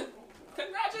mean...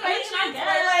 Congratulations.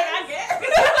 I guess.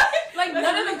 Like,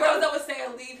 none of the girls that was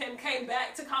saying leave him came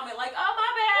back to comment like, oh, my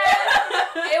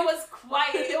bad. It was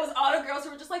quiet. It was all the girls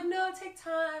who were just like, no, take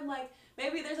time. Like,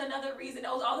 maybe there's another reason. It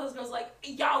was all those girls like,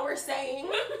 y'all were saying.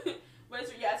 But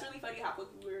it's really funny how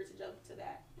quickly we were to jump to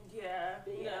that. Yeah.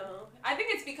 No. I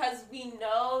think it's because we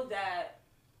know that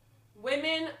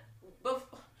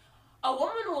a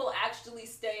woman will actually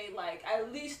stay like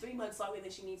at least 3 months longer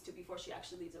than she needs to before she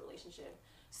actually leaves a relationship.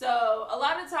 So a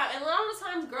lot of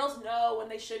times girls know when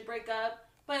they should break up,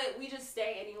 but we just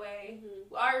stay anyway.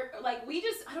 Mm-hmm.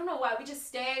 I don't know why, we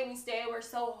stay, we're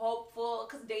so hopeful,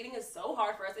 because dating is so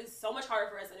hard for us. It's so much harder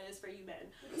for us than it is for you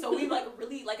men. So we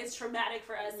really, it's traumatic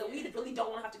for us, so we really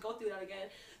don't want to have to go through that again.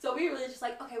 So we really just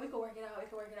okay, we can work it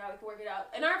out.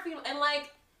 And our female, and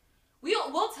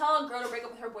we'll tell a girl to break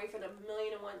up with her boyfriend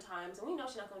 1,000,001 times, and we know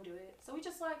she's not gonna do it. So we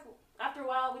just after a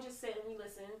while, we just sit and we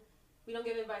listen. We don't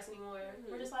give advice anymore. Mm-hmm.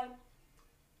 We're just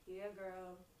yeah,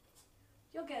 girl,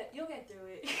 you'll get through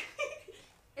it.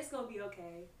 It's gonna be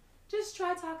okay. Just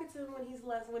try talking to him when he's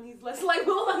less. We'll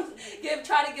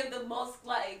try to give the most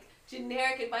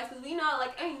generic advice, because we know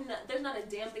there's not a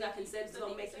damn thing I can say that's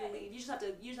gonna make you leave. You just have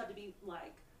to be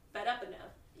fed up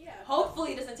enough. Yeah.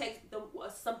 Hopefully, it doesn't take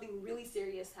something really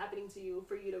serious happening to you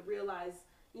for you to realize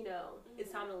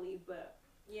it's time to leave. But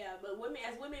yeah, but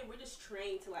as women, we're just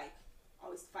trained to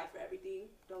always fight for everything.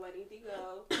 Don't let anything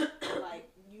go.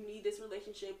 You need this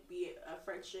relationship, be it a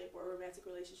friendship or a romantic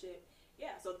relationship.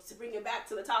 Yeah, so to bring it back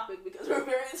to the topic, because we're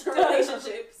very into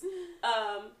relationships.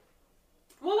 Well,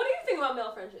 what do you think about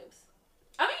male friendships?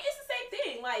 I mean, it's the same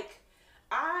thing.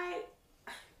 I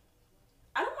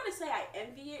don't want to say I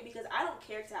envy it, because I don't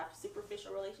care to have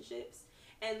superficial relationships.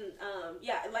 And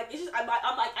it's just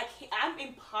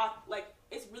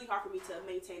it's really hard for me to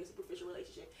maintain a superficial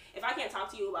relationship. If I can't talk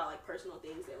to you about personal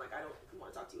things, then I don't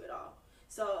want to talk to you at all.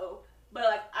 So,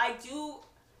 but I feel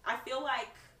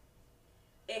like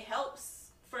it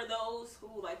helps for those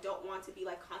who don't want to be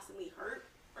constantly hurt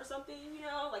or something, you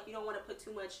don't want to put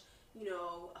too much,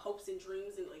 hopes and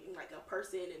dreams in a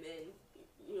person, and then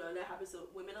that happens to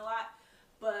women a lot.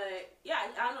 But yeah,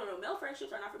 I don't know, male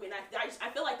friendships are not for me. And I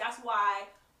feel like that's why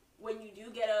when you do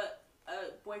get a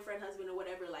boyfriend, husband, or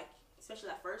whatever, especially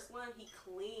that first one, he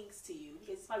clings to you,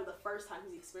 because it's probably the first time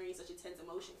he's experienced such intense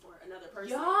emotion for another person.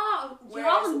 Y'all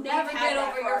never get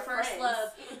over your first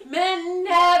love. Men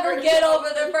never get over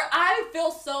their first. I feel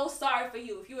so sorry for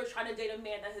you if you were trying to date a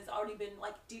man that has already been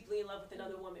deeply in love with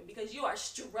another woman, because you are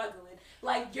struggling.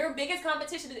 Your biggest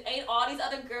competition ain't all these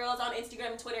other girls on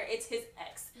Instagram and Twitter. It's his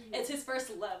ex. Mm-hmm. It's his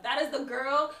first love. That is the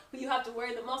girl who you have to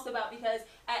worry the most about, because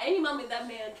at any moment that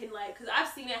man can because I've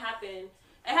seen it happen.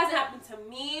 It hasn't happened to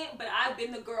me, but I've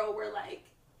been the girl where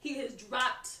he has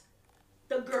dropped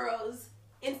the girls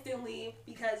instantly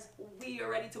because we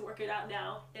are ready to work it out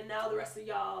now, and now the rest of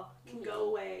y'all can go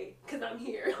away because I'm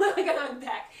here. I'm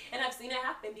back. And I've seen it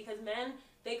happen, because men,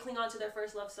 they cling on to their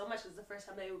first love so much. It's the first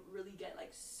time they really get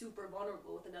super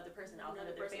vulnerable with another person outside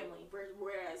of their family.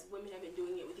 Whereas women have been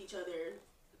doing it with each other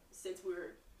since we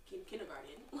were in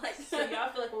kindergarten. So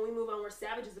y'all feel when we move on, we're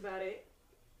savages about it.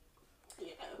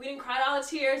 Yeah. We didn't cry all the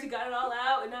tears, we got it all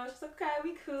out, and now it's just okay,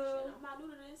 we cool. I'm not new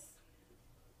to this.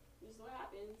 This is what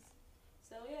happens.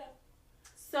 So yeah.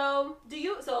 So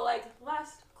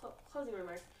last closing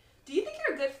remarks. Do you think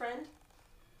you're a good friend?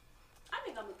 I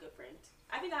think I'm a good friend.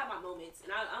 I think I have my moments, and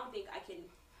I don't think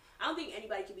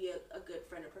anybody can be a good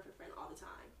friend or perfect friend all the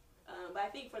time. But I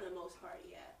think for the most part,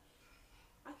 yeah,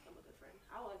 I think I'm a good friend.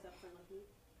 I would like to have a friend like me.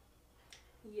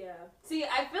 Yeah. See,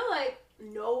 I feel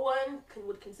no one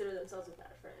would consider themselves a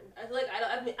bad friend. I feel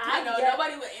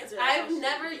nobody would answer that.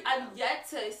 I've yet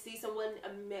to see someone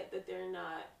admit that they're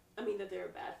not. That they're a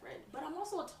bad friend. But I'm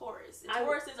also a Taurus.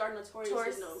 Tauruses are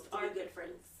notorious to be good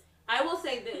friends. I will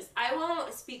say this. I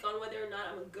won't speak on whether or not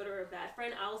I'm a good or a bad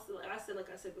friend.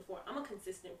 Like I said before, I'm a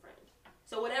consistent friend.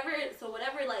 So whatever,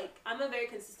 I'm a very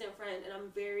consistent friend, and I'm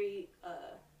very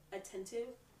attentive.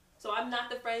 So I'm not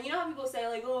the friend. You know how people say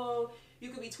oh, you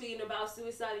could be tweeting about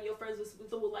suicide and your friends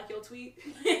will like your tweet,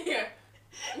 yeah,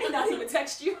 and not even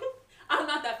text you. I'm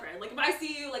not that friend. If I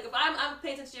see you, if I'm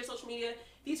paying attention to your social media, if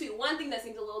you tweet one thing that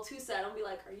seems a little too sad, I'll be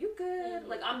like, are you good?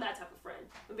 Mm-hmm. I'm that type of friend.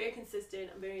 I'm very consistent.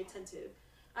 I'm very attentive.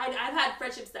 I've had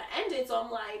friendships that ended, so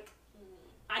I'm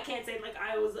I can't say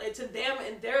I was to them,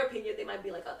 in their opinion, they might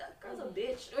be oh, that girl's a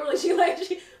bitch, or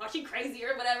she crazy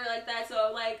or whatever like that.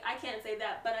 So I can't say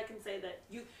that, but I can say that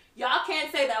y'all can't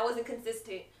say that I wasn't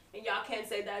consistent, and y'all can't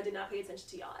say that I did not pay attention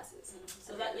to y'all asses. Mm-hmm.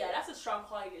 So that's a strong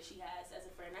quality that she has as a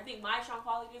friend. I think my strong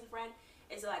quality as a friend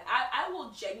is I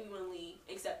will genuinely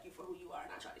accept you for who you are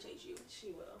and not try to change you.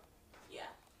 She will.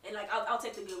 Yeah, and I'll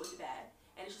take the good with the bad.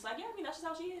 And it's just that's just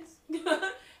how she is.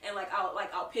 And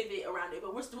I'll pivot around it,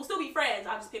 but we'll still be friends.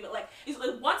 I'll just pivot.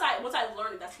 Once I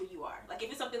learn that that's who you are. If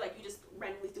it's something you just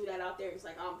randomly threw that out there, it's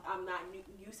I'm not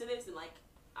used to this, and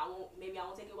I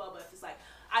won't take it well. But if it's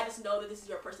I just know that this is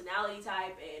your personality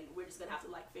type, and we're just gonna have to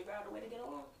figure out a way to get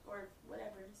along or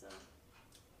whatever. So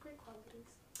great qualities.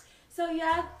 So So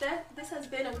yeah, this has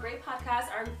been a great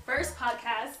podcast. Our first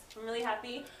podcast. I'm really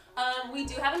happy. We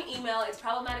do have an email. It's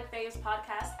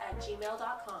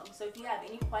problematicfavespodcast@gmail.com. So if you have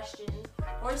any questions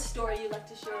or a story you'd like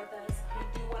to share with us, we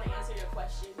do want to answer your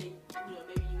question. Maybe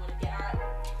you want to get our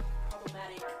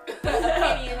problematic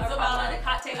opinions about problematic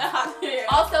hot takes.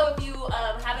 Also, if you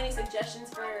have any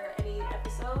suggestions for any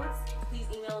episodes, please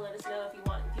email and let us know if you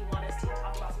want us to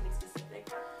talk about something specific.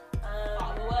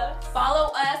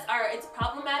 Follow us. It's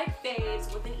problematic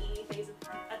faves with an E. Faves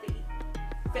at the E.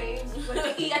 Faves with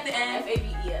an E at the end.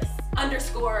 FAVES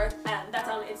 _ that's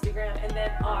on Instagram, and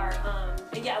then our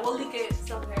and yeah, we'll link it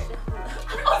somewhere. I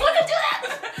was gonna do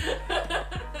that.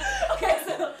 Okay,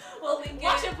 so we'll link it.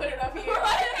 I should put it up here.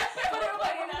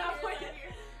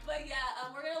 But yeah,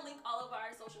 we're gonna link all of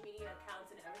our social media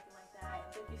accounts and everything like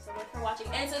that. Thank you so much for watching,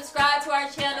 and subscribe to our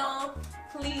channel,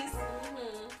 please.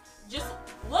 Just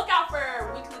look out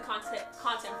for weekly content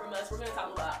from us. We're gonna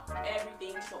talk about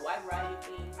everything, just a wide variety of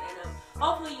things, and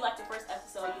hopefully you liked the first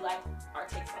episode. You liked our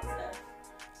takes on stuff,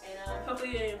 and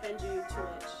hopefully it didn't offend you too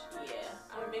much. Yeah,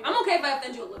 I'm okay if I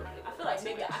offend you a little bit. I feel like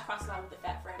maybe I crossed the line with the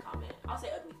fat friend comment. I'll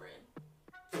say ugly friend.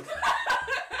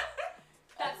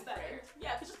 That's better.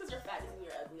 Yeah, because just because you're fat doesn't mean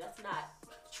you're ugly. That's not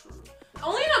true.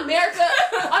 Only in America.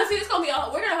 Honestly,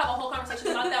 we're gonna have a whole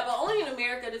conversation about that. But only in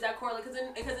America does that correlate. Because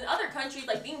in other countries,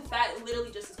 like being fat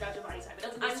literally just describes your body type. It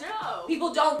doesn't. I know.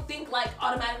 People don't think like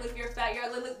automatically if you're fat, you're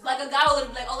like a guy will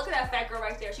literally be like, oh look at that fat girl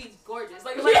right there, she's gorgeous.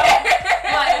 Like hey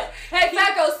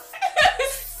fat girl.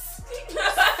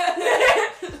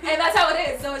 And that's how it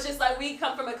is. So it's just like we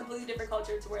come from a completely different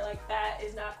culture to where like fat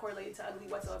is not correlated to ugly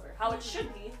whatsoever. How it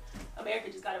should be. America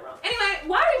just got it wrong. Anyway,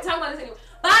 why are we talking about this anyway?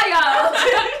 Bye y'all.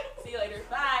 See you later.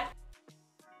 Bye.